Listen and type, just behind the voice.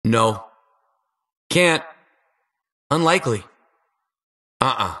No. Can't. Unlikely.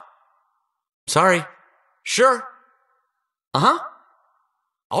 Sorry. Sure.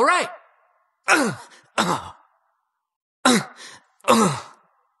 All right. I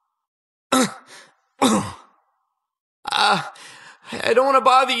don't want to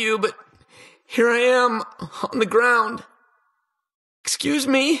bother you, but here I am on the ground. Excuse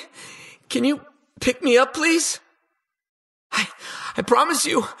me. Can you pick me up, please? I promise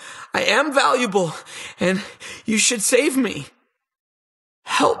you, I am valuable, and you should save me.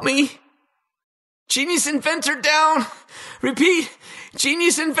 Help me. Genius Inventor down. Repeat.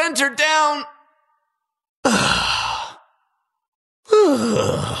 Genius Inventor down.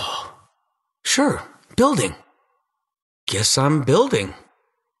 Sure, building. Guess I'm building.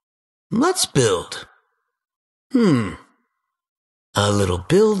 Let's build. A little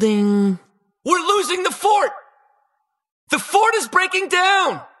building. We're losing the fort! The fort is breaking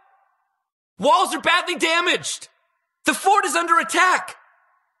down! Walls are badly damaged! The fort is under attack!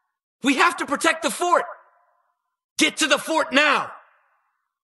 We have to protect the fort! Get to the fort now!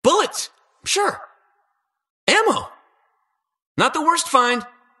 Bullets! Sure. Ammo! Not the worst find.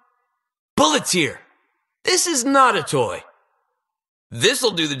 Bullets here. This is not a toy.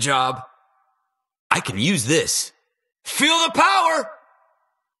 This'll do the job. I can use this. Feel the power!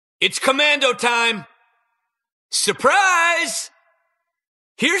 It's Commando time! Surprise!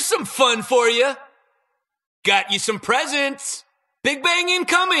 Here's some fun for you. Got you some presents. Big bang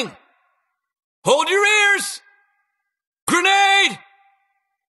incoming. Hold your ears. Grenade!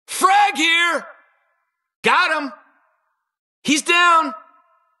 Frag here! Got him. He's down.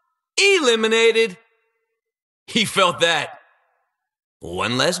 Eliminated. He felt that.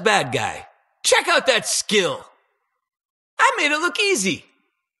 One less bad guy. Check out that skill. I made it look easy.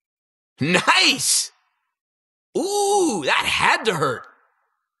 Nice. Ooh, that had to hurt.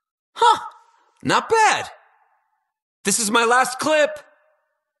 Huh, not bad. This is my last clip.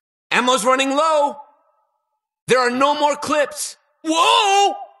 Ammo's running low. There are no more clips.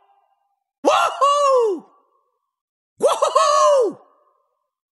 Whoa! Woohoo! Woohoo!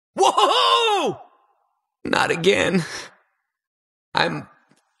 Whoa! Not again. I'm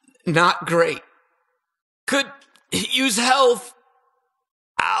not great. Could use health.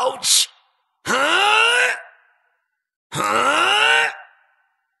 Ouch. Huh? Huh?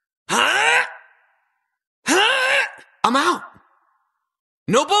 Huh? Huh? I'm out.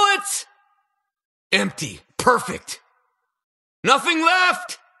 No bullets. Empty. Perfect. Nothing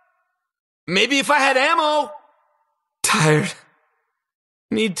left. Maybe if I had ammo. Tired.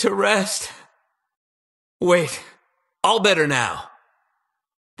 Need to rest. Wait. All better now.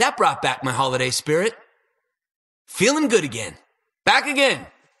 That brought back my holiday spirit. Feeling good again. Back again.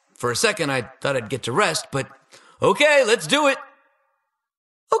 For a second, I thought I'd get to rest, but okay, let's do it.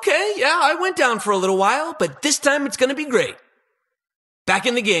 Okay, yeah, I went down for a little while, but this time it's gonna be great. Back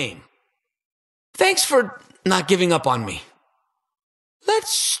in the game. Thanks for not giving up on me.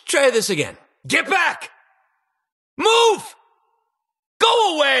 Let's try this again. Get back! Move!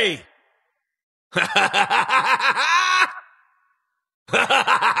 Go away!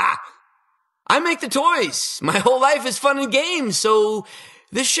 I make the toys. My whole life is fun and games, so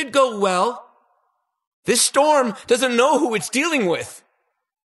this should go well. This storm doesn't know who it's dealing with.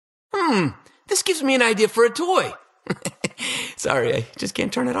 This gives me an idea for a toy. Sorry, I just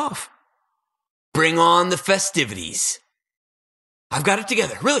can't turn it off. Bring on the festivities. I've got it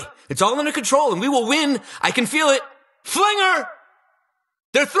together, really. It's all under control and we will win. I can feel it. Flinger!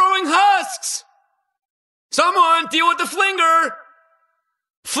 They're throwing husks! Someone deal with the flinger!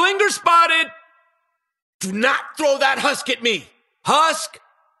 Flinger spotted! Do not throw that husk at me! Husk!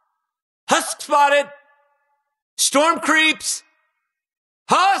 Husk spotted! Storm creeps!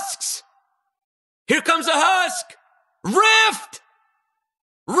 Husks! Here comes a husk! Rift!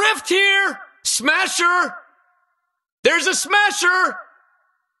 Rift here! Smasher! There's a smasher!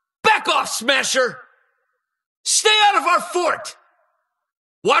 Back off, smasher! Stay out of our fort!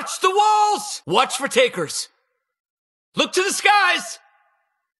 Watch the walls! Watch for takers. Look to the skies!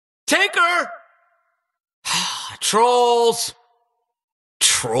 Taker! Trolls!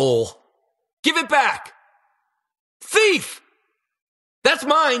 Troll. Give it back! Thief! That's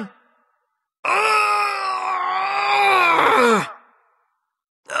mine!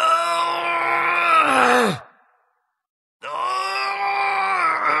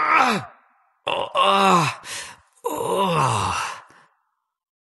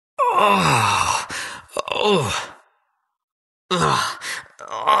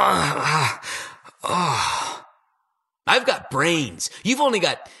 I've got brains. You've only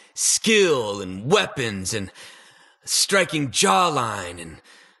got skill and weapons and striking jawline and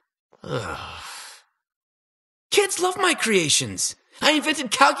Ugh. Kids love my creations. I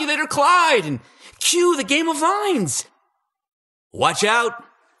invented Calculator Clyde and Q, the game of lines. Watch out.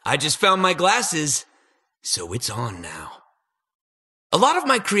 I just found my glasses, so it's on now. A lot of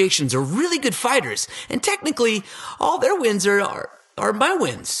my creations are really good fighters, and technically, all their wins are my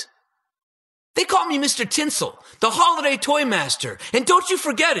wins. They call me Mr. Tinsel, the holiday toy master, and don't you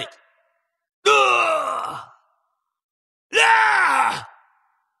forget it. Ugh! Ah!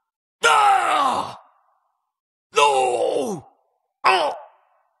 Ah! No! Oh!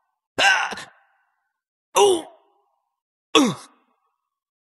 Ah! Oh! Ugh!